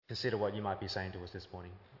consider what you might be saying to us this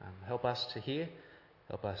morning. Help us to hear,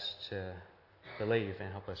 help us to believe,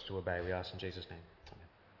 and help us to obey. We ask in Jesus' name. Amen.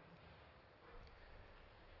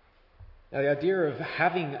 Now, the idea of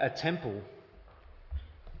having a temple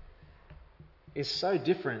is so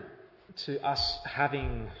different to us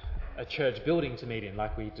having a church building to meet in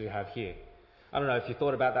like we do have here. I don't know if you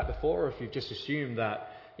thought about that before, or if you've just assumed that,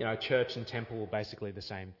 church and temple are basically the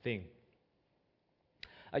same thing.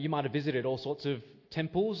 You might have visited all sorts of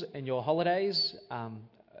temples in your holidays.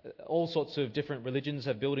 All sorts of different religions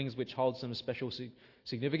have buildings which hold some special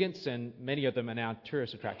significance, and many of them are now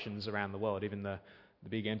tourist attractions around the world, even the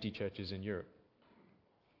big empty churches in Europe.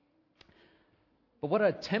 But what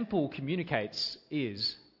a temple communicates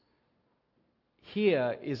is,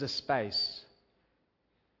 here is a space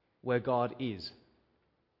where God is.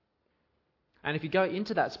 And if you go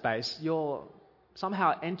into that space, you're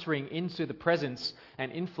somehow entering into the presence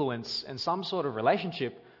and influence and some sort of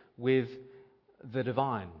relationship with the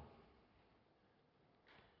divine.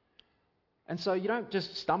 And so you don't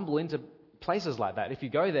just stumble into places like that. If you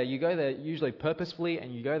go there usually purposefully,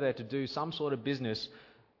 and you go there to do some sort of business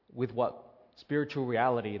with what spiritual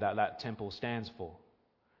reality that temple stands for.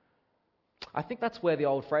 I think that's where the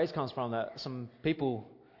old phrase comes from that some people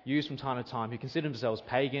use from time to time who consider themselves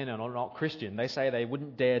pagan and are not Christian. They say they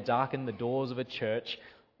wouldn't dare darken the doors of a church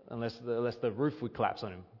unless the roof would collapse on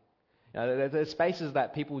them. There's spaces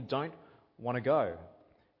that people don't want to go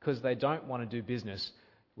because they don't want to do business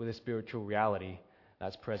with a spiritual reality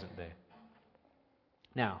that's present there.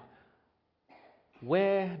 Now,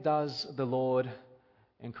 where does the Lord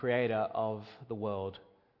and Creator of the world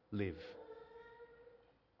live?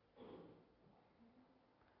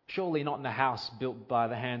 Surely not in a house built by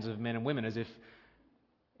the hands of men and women, as if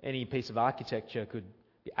any piece of architecture could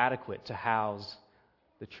be adequate to house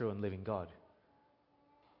the true and living God.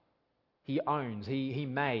 He owns, he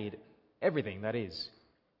made everything that is.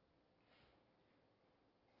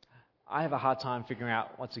 I have a hard time figuring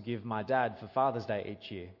out what to give my dad for Father's Day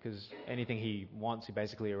each year, because anything he wants, he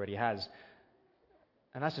basically already has.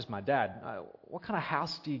 And that's just my dad. What kind of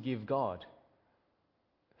house do you give God,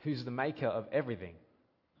 who's the maker of everything?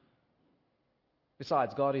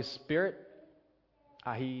 Besides, God is spirit.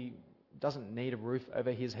 He doesn't need a roof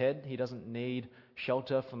over his head. He doesn't need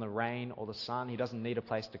shelter from the rain or the sun. He doesn't need a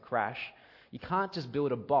place to crash. You can't just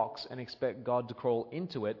build a box and expect God to crawl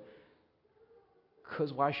into it,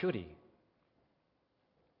 because why should he?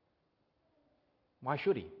 Why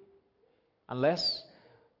should he? Unless,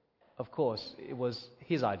 of course, it was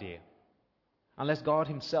his idea. Unless God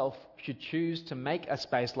himself should choose to make a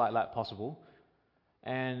space like that possible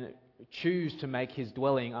and choose to make his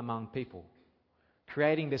dwelling among people,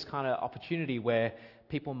 creating this kind of opportunity where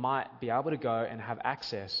people might be able to go and have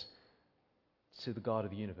access to the God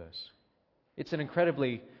of the universe. It's an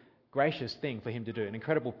incredibly gracious thing for him to do, an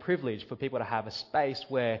incredible privilege for people to have a space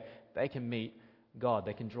where they can meet God,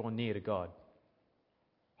 they can draw near to God.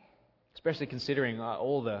 Especially considering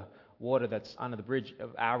all the water that's under the bridge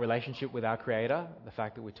of our relationship with our Creator, the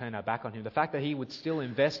fact that we turn our back on him, the fact that he would still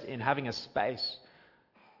invest in having a space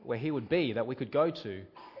where he would be, that we could go to,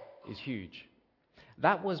 is huge.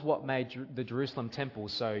 That was what made the Jerusalem temple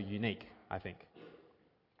so unique, I think.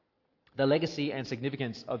 The legacy and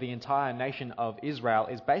significance of the entire nation of Israel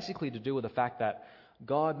is basically to do with the fact that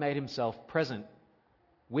God made himself present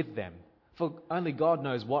with them. For only God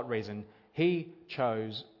knows what reason, he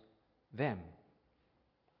chose them.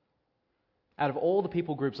 Out of all the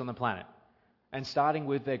people groups on the planet, and starting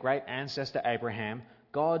with their great ancestor Abraham,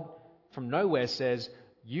 God from nowhere says,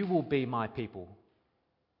 "You will be my people.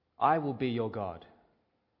 I will be your God."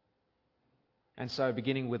 And so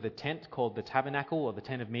beginning with the tent called the tabernacle or the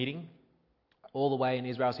tent of meeting, all the way in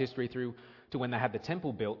Israel's history through to when they had the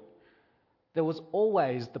temple built, there was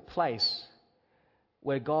always the place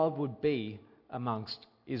where God would be amongst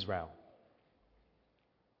Israel.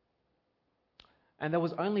 And there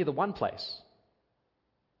was only the one place.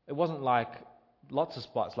 It wasn't like lots of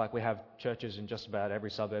spots like we have churches in just about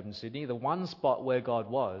every suburb in Sydney. The one spot where God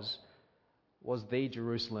was the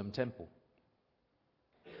Jerusalem temple.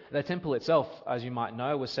 The temple itself, as you might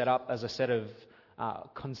know, was set up as a set of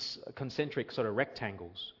concentric sort of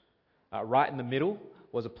rectangles. Right in the middle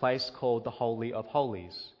was a place called the Holy of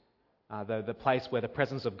Holies, the place where the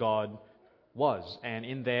presence of God was. And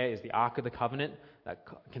in there is the Ark of the Covenant that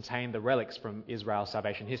contained the relics from Israel's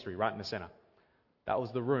salvation history, right in the center. That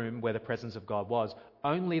was the room where the presence of God was.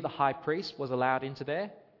 Only the high priest was allowed into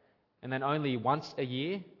there, and then only once a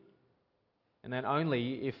year, and then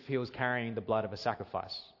only if he was carrying the blood of a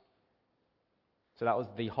sacrifice. So that was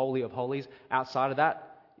the Holy of Holies. Outside of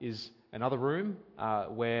that is another room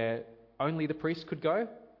where only the priest could go,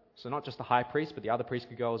 So not just the high priest, but the other priests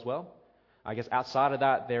could go as well. I guess outside of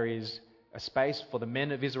that, there is a space for the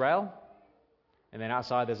men of Israel. And then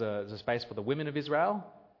outside, there's a space for the women of Israel.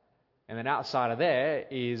 And then outside of there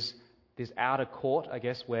is this outer court, I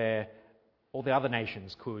guess, where all the other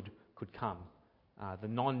nations could come. The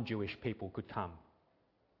non-Jewish people could come.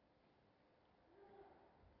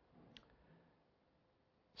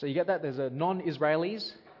 So you get that? There's a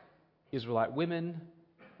non-Israelis, Israelite women,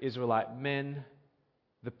 Israelite men,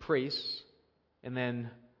 the priests, and then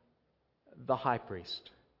the high priest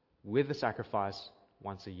with the sacrifice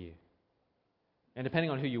once a year. And depending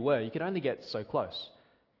on who you were, you could only get so close.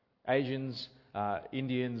 Asians,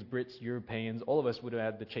 Indians, Brits, Europeans, all of us would have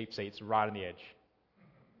had the cheap seats right on the edge.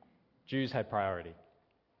 Jews had priority.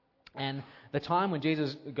 And the time when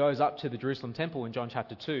Jesus goes up to the Jerusalem temple in John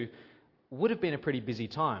chapter 2 would have been a pretty busy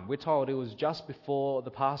time. We're told it was just before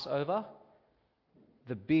the Passover,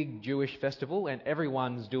 the big Jewish festival, and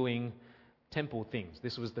everyone's doing temple things.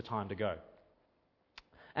 This was the time to go.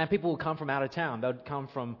 And people would come from out of town. They would come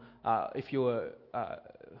from, if you were,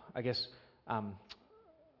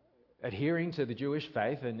 adhering to the Jewish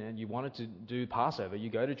faith and you wanted to do Passover, you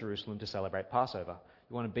go to Jerusalem to celebrate Passover.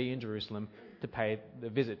 You want to be in Jerusalem to pay the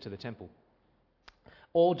visit to the temple.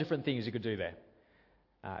 All different things you could do there,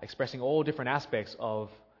 expressing all different aspects of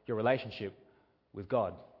your relationship with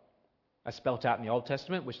God, as spelt out in the Old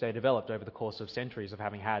Testament, which they developed over the course of centuries of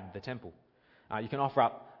having had the temple. You can offer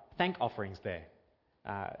up thank offerings there,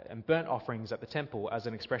 and burnt offerings at the temple as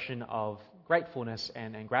an expression of gratefulness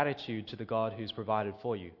and gratitude to the God who's provided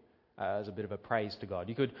for you, as a bit of a praise to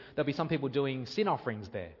God. There'll be some people doing sin offerings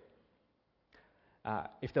there.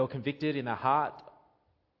 If they were convicted in their heart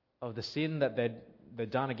of the sin that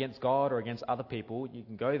they'd done against God or against other people, you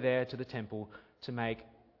can go there to the temple to make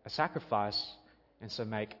a sacrifice and so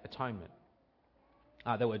make atonement.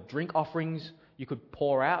 There were drink offerings you could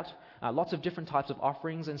pour out, lots of different types of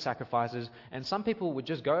offerings and sacrifices, and some people would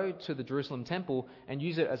just go to the Jerusalem temple and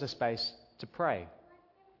use it as a space to pray,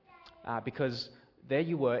 because there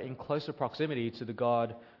you were in closer proximity to the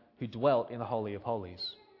God who dwelt in the Holy of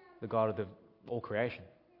Holies, the God of all creation.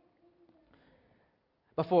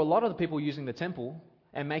 But for a lot of the people using the temple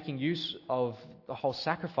and making use of the whole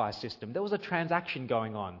sacrifice system, there was a transaction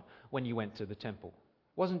going on when you went to the temple.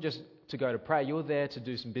 It wasn't just to go to pray, you were there to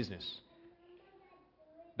do some business.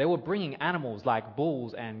 They were bringing animals like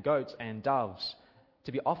bulls and goats and doves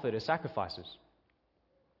to be offered as sacrifices,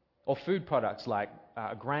 or food products like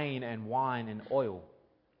grain and wine and oil,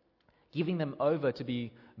 giving them over to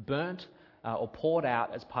be burnt or poured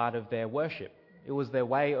out as part of their worship. It was their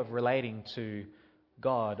way of relating to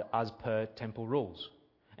God as per temple rules.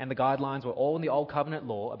 And the guidelines were all in the Old Covenant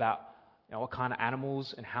law about what kind of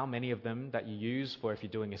animals and how many of them that you use for if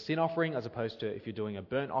you're doing a sin offering as opposed to if you're doing a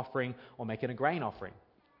burnt offering or making a grain offering.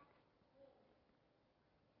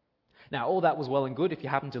 Now, all that was well and good if you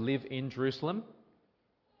happened to live in Jerusalem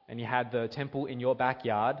and you had the temple in your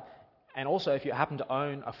backyard, and also if you happened to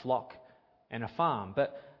own a flock and a farm.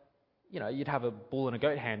 But you'd have a bull and a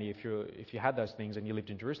goat handy if you had those things and you lived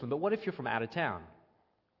in Jerusalem. But what if you're from out of town?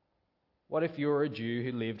 What if you're a Jew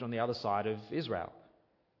who lived on the other side of Israel?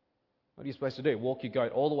 What are you supposed to do? Walk your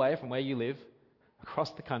goat all the way from where you live,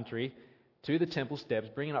 across the country, to the temple steps,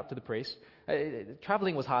 bring it up to the priest?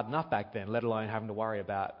 Travelling was hard enough back then, let alone having to worry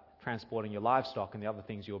about transporting your livestock and the other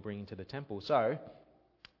things you were bringing to the temple. So,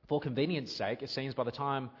 for convenience sake, it seems by the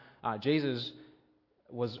time Jesus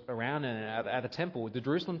was around and at the temple, the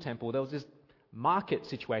Jerusalem temple, there was this market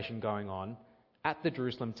situation going on at the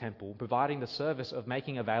Jerusalem temple, providing the service of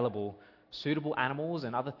making available suitable animals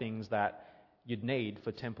and other things that you'd need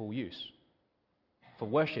for temple use, for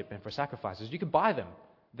worship and for sacrifices. You could buy them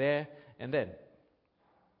there and then.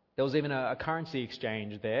 There was even a currency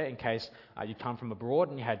exchange there in case you'd come from abroad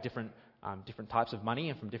and you had different types of money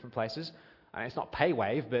and from different places. It's not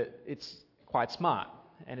PayWave, but it's quite smart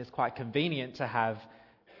and it's quite convenient to have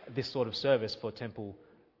this sort of service for temple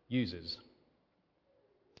users.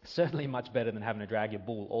 Certainly much better than having to drag your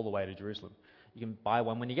bull all the way to Jerusalem. You can buy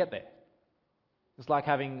one when you get there. It's like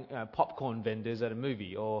having popcorn vendors at a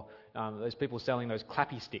movie, or those people selling those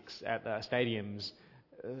clappy sticks at stadiums,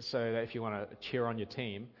 so that if you want to cheer on your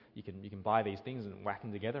team, you can buy these things and whack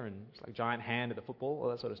them together, and it's like a giant hand at the football, all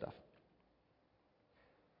that sort of stuff.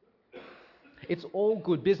 It's all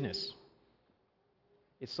good business.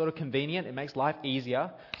 It's sort of convenient. It makes life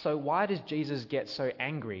easier. So why does Jesus get so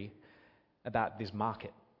angry about this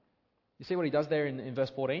market? You see what he does there in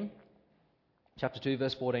verse 14? Chapter 2,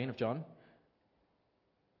 verse 14 of John.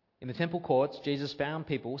 In the temple courts, Jesus found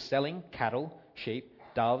people selling cattle, sheep,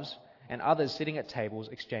 doves, and others sitting at tables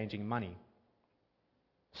exchanging money.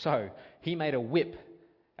 So he made a whip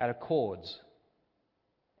out of cords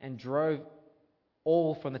and drove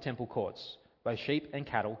all from the temple courts, both sheep and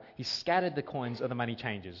cattle. He scattered the coins of the money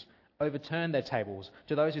changers, overturned their tables.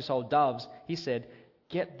 To those who sold doves, he said,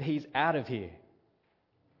 "Get these out of here.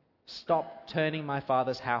 Stop turning my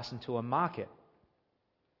Father's house into a market."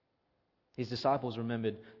 His disciples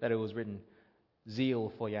remembered that it was written, "Zeal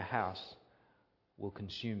for your house will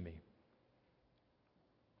consume me."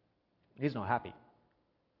 He's not happy.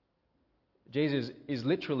 Jesus is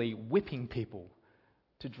literally whipping people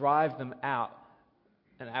to drive them out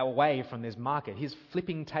and away from this market. He's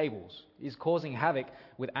flipping tables. He's causing havoc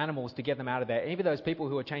with animals to get them out of there. And even those people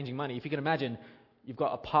who are changing money, if you can imagine, you've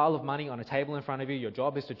got a pile of money on a table in front of you, your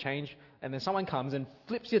job is to change, and then someone comes and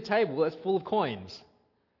flips your table that's full of coins.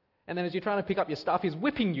 And then as you're trying to pick up your stuff, he's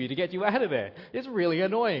whipping you to get you out of there. It's really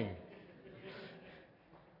annoying.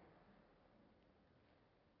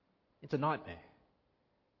 It's a nightmare.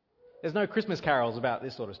 There's no Christmas carols about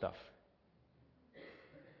this sort of stuff.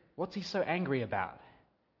 What's he so angry about?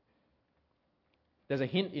 There's a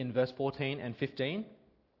hint in verse 14 and 15,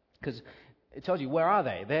 because it tells you, where are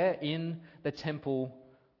they? They're in the temple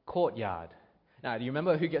courtyard. Now, do you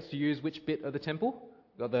remember who gets to use which bit of the temple?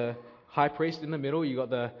 You've got the high priest in the middle, you've got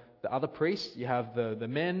the other priests, you have the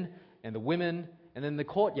men and the women, and then the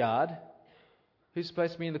courtyard. Who's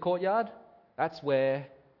supposed to be in the courtyard? That's where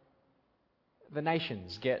the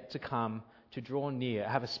nations get to come to draw near,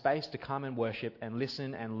 have a space to come and worship and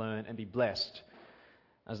listen and learn and be blessed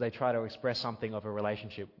as they try to express something of a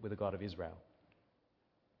relationship with the God of Israel.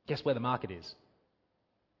 Guess where the market is?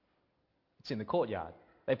 It's in the courtyard.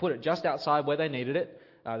 They put it just outside where they needed it.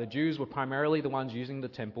 The Jews were primarily the ones using the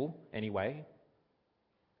temple anyway.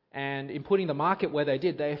 And in putting the market where they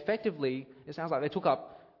did, they effectively, it sounds like they took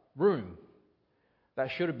up room that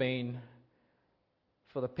should have been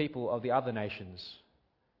for the people of the other nations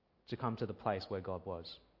to come to the place where God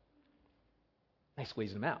was. They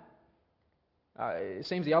squeezed them out. It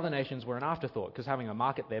seems the other nations were an afterthought, because having a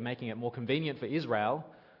market there, making it more convenient for Israel,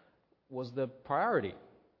 was the priority.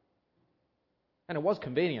 And it was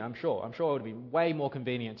convenient, I'm sure. I'm sure it would be way more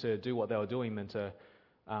convenient to do what they were doing than to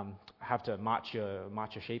have to march your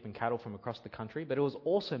sheep and cattle from across the country. But it was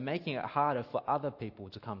also making it harder for other people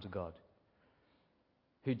to come to God,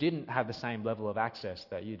 who didn't have the same level of access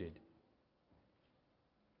that you did.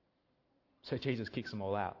 So Jesus kicks them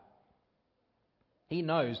all out. He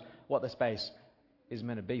knows what the space is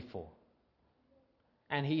meant to be for.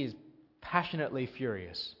 And he is passionately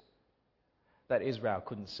furious that Israel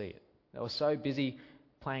couldn't see it. They were so busy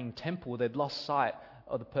playing temple, they'd lost sight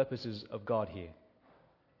of the purposes of God here.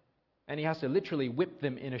 And he has to literally whip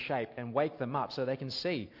them into shape and wake them up so they can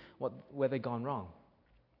see where they've gone wrong.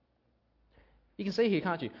 You can see here,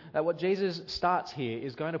 can't you, that what Jesus starts here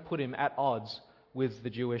is going to put him at odds with the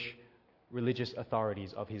Jewish religious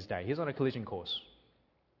authorities of his day. He's on a collision course.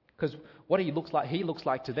 Because what he looks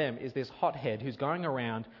like to them is this hothead who's going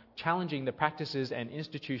around challenging the practices and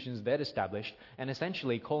institutions they'd established and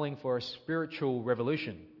essentially calling for a spiritual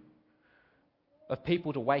revolution of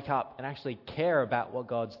people to wake up and actually care about what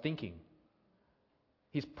God's thinking.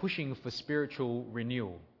 He's pushing for spiritual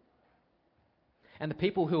renewal. And the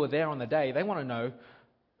people who are there on the day, they want to know,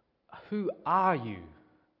 who are you?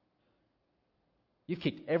 You've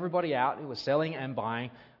kicked everybody out who was selling and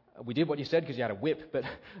buying. We did what you said because you had a whip. But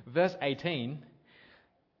verse 18,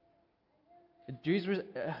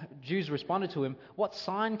 Jews responded to him, "What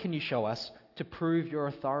sign can you show us to prove your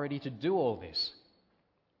authority to do all this?"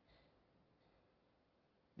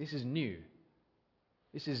 This is new.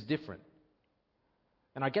 This is different.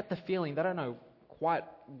 And I get the feeling they don't know quite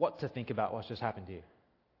what to think about what's just happened here.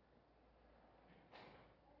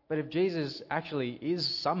 But if Jesus actually is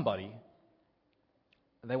somebody,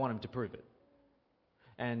 they want him to prove it.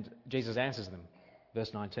 And Jesus answers them.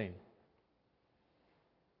 Verse 19.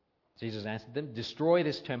 Jesus answered them, "Destroy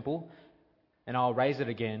this temple, and I'll raise it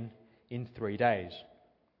again in 3 days."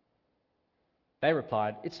 They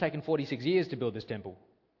replied, "It's taken 46 years to build this temple.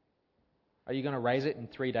 Are you going to raise it in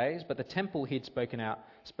 3 days?" But the temple he'd spoken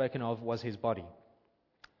of was his body.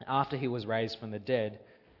 After he was raised from the dead,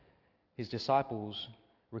 his disciples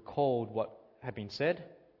recalled what had been said,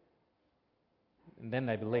 and then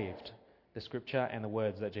they believed the scripture and the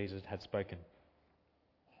words that Jesus had spoken.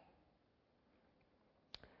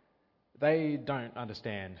 They don't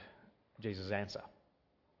understand Jesus' answer.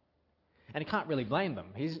 And you can't really blame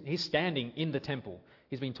them. He's standing in the temple.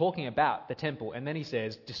 He's been talking about the temple, and then he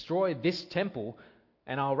says, "Destroy this temple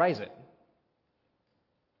and I'll raise it."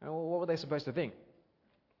 And what were they supposed to think?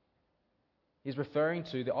 He's referring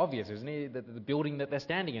to the obvious, isn't he? The building that they're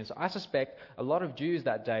standing in. So I suspect a lot of Jews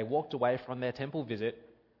that day walked away from their temple visit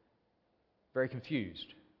very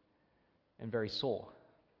confused. and very sore.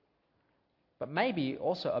 But maybe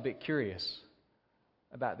also a bit curious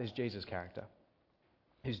about this Jesus character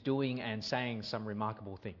who's doing and saying some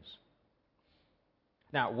remarkable things.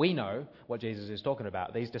 Now, we know what Jesus is talking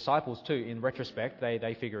about. These disciples too, in retrospect,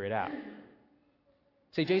 they figure it out.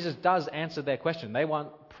 See, Jesus does answer their question. They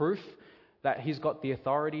want proof that he's got the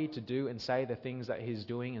authority to do and say the things that he's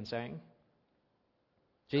doing and saying.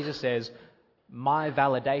 Jesus says, my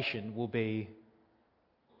validation will be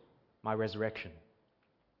my resurrection.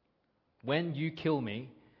 When you kill me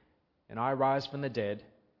and I rise from the dead,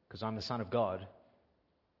 because I'm the Son of God,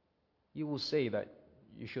 you will see that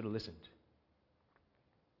you should have listened.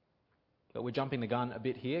 But we're jumping the gun a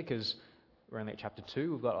bit here because we're only at chapter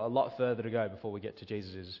 2. We've got a lot further to go before we get to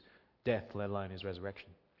Jesus' death, let alone his resurrection.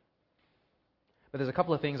 But there's a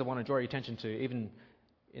couple of things I want to draw your attention to, even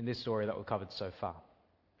in this story that we've covered so far.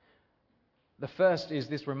 The first is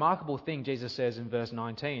this remarkable thing Jesus says in verse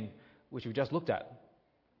 19, which we've just looked at.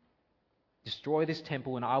 Destroy this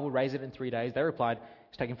temple and I will raise it in 3 days. They replied,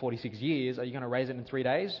 it's taken 46 years. Are you going to raise it in 3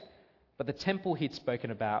 days? But the temple he'd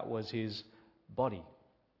spoken about was his body.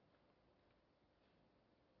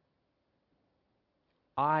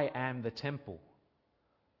 I am the temple,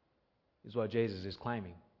 is what Jesus is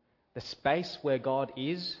claiming. The space where God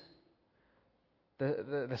is,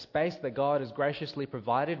 the space that God has graciously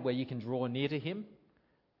provided where you can draw near to him,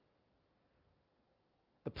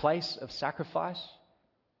 the place of sacrifice,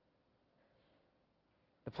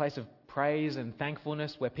 the place of praise and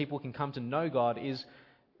thankfulness where people can come to know God is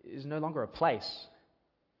no longer a place.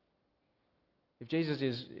 If Jesus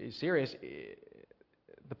is serious,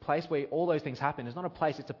 the place where all those things happen is not a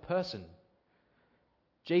place, it's a person.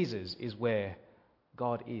 Jesus is where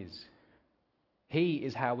God is. He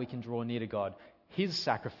is how we can draw near to God. His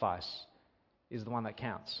sacrifice is the one that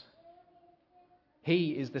counts.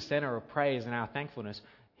 He is the center of praise and our thankfulness.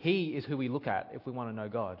 He is who we look at if we want to know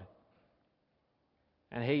God.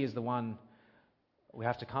 And he is the one we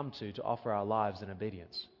have to come to offer our lives in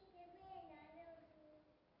obedience.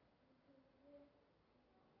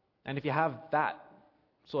 And if you have that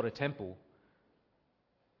sort of temple,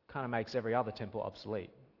 kind of makes every other temple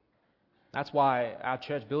obsolete. That's why our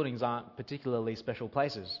church buildings aren't particularly special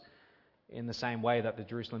places in the same way that the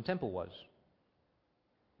Jerusalem temple was.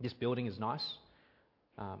 This building is nice.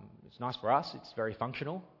 It's nice for us. It's very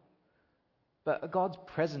functional. But God's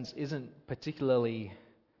presence isn't particularly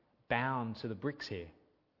bound to the bricks here,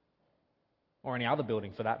 or any other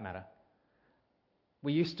building for that matter.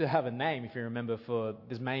 We used to have a name, if you remember, for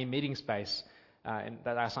this main meeting space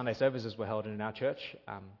that our Sunday services were held in our church.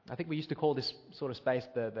 I think we used to call this sort of space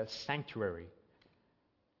the sanctuary.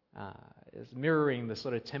 It's mirroring the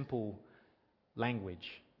sort of temple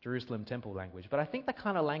language, Jerusalem temple language. But I think that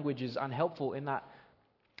kind of language is unhelpful in that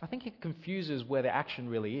I think it confuses where the action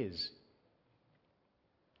really is.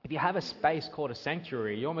 If you have a space called a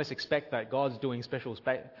sanctuary, you almost expect that God's doing special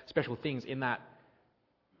things in that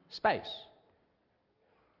space.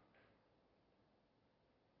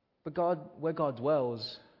 But where God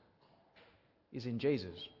dwells is in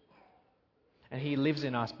Jesus. And he lives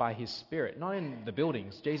in us by his Spirit, not in the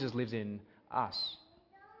buildings. Jesus lives in us.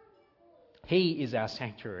 He is our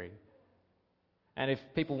sanctuary. And if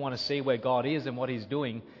people want to see where God is and what he's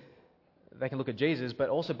doing, they can look at Jesus, but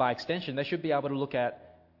also by extension, they should be able to look at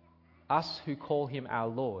us who call him our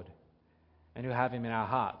Lord and who have him in our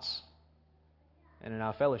hearts and in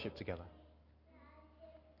our fellowship together.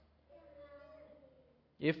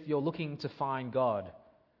 If you're looking to find God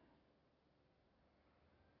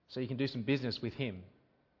so you can do some business with him,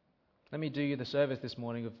 let me do you the service this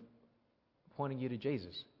morning of pointing you to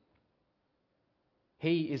Jesus.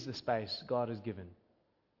 He is the space God has given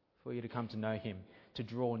for you to come to know him, to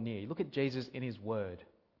draw near. Look at Jesus in his word.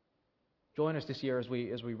 Join us this year as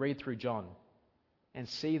we read through John and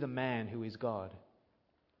see the man who is God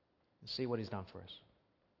and see what he's done for us.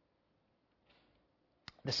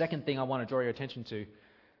 The second thing I want to draw your attention to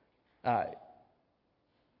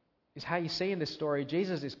is how you see in this story,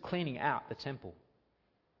 Jesus is cleaning out the temple.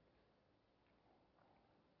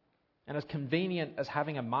 And as convenient as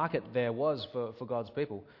having a market there was for God's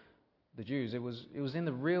people, the Jews, it was in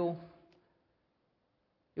the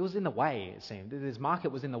way, it seemed. This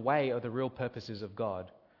market was in the way of the real purposes of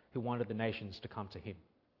God, who wanted the nations to come to him.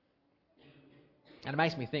 And it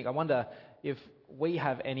makes me think, I wonder if we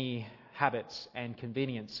have any habits and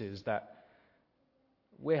conveniences that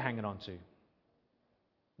we're hanging on to.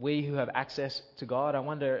 We who have access to God, I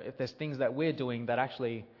wonder if there's things that we're doing that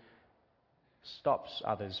actually stops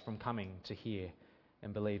others from coming to hear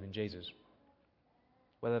and believe in Jesus.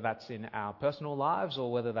 Whether that's in our personal lives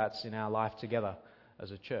or whether that's in our life together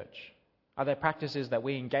as a church. Are there practices that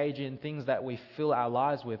we engage in, things that we fill our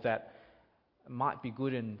lives with that might be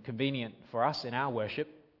good and convenient for us in our worship,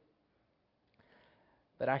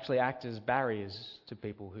 but actually act as barriers to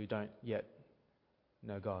people who don't yet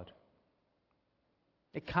know God?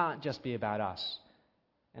 It can't just be about us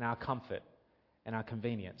and our comfort and our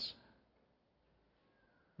convenience.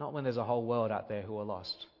 Not when there's a whole world out there who are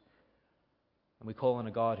lost. And we call on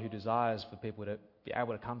a God who desires for people to be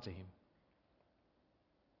able to come to Him.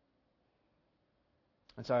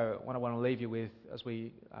 And so what I want to leave you with as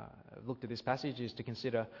we looked at this passage is to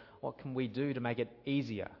consider, what can we do to make it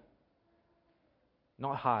easier,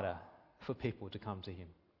 not harder, for people to come to Him?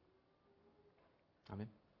 Amen.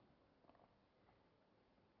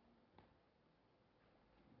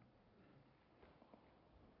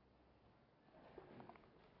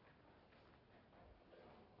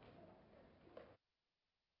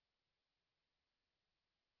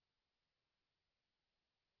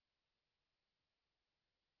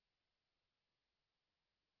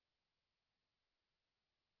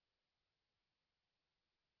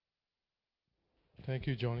 Thank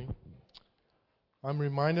you, Johnny. I'm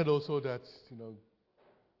reminded also that,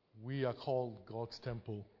 we are called God's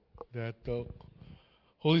temple, that the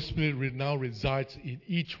Holy Spirit now resides in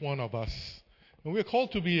each one of us. And we are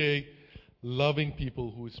called to be a loving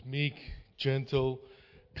people who is meek, gentle,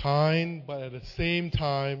 kind, but at the same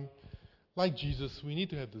time, like Jesus, we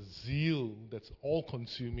need to have the zeal that's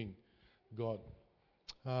all-consuming God.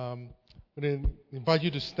 I'm going to invite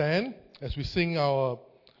you to stand as we sing our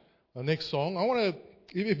next song. I want to,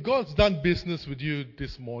 if God's done business with you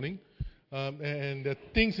this morning, and there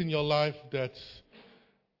are things in your life that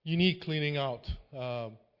you need cleaning out,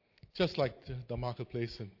 just like the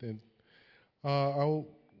marketplace, we're going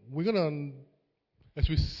to, as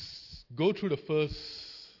we go through the first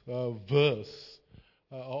verse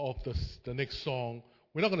of the next song,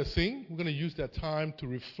 we're not going to sing. We're going to use that time to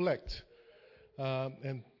reflect,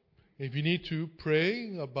 and if you need to,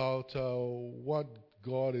 pray about what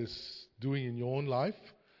God is doing in your own life,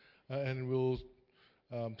 and we'll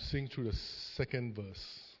sing through the second verse.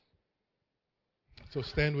 So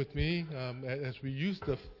stand with me as we use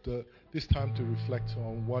this time to reflect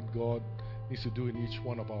on what God needs to do in each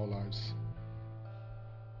one of our lives.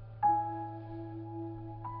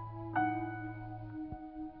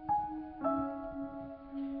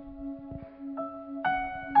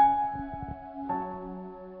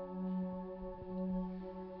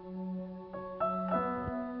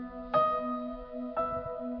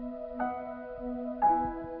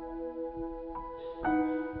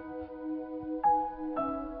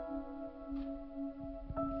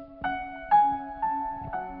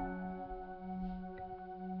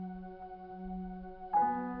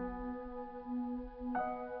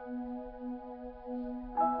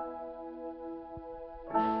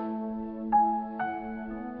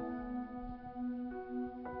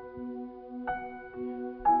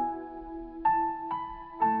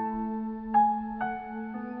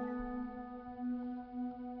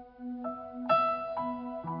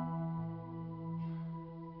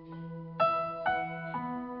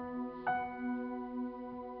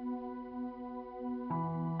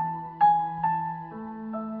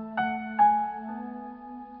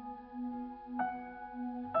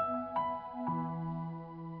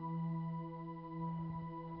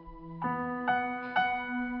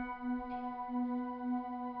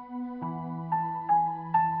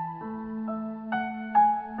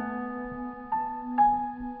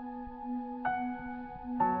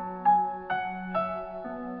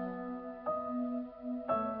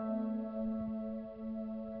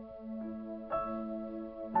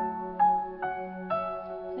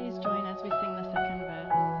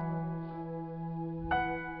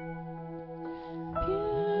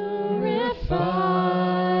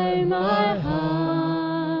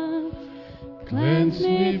 Cleanse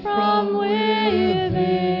me from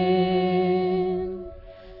within.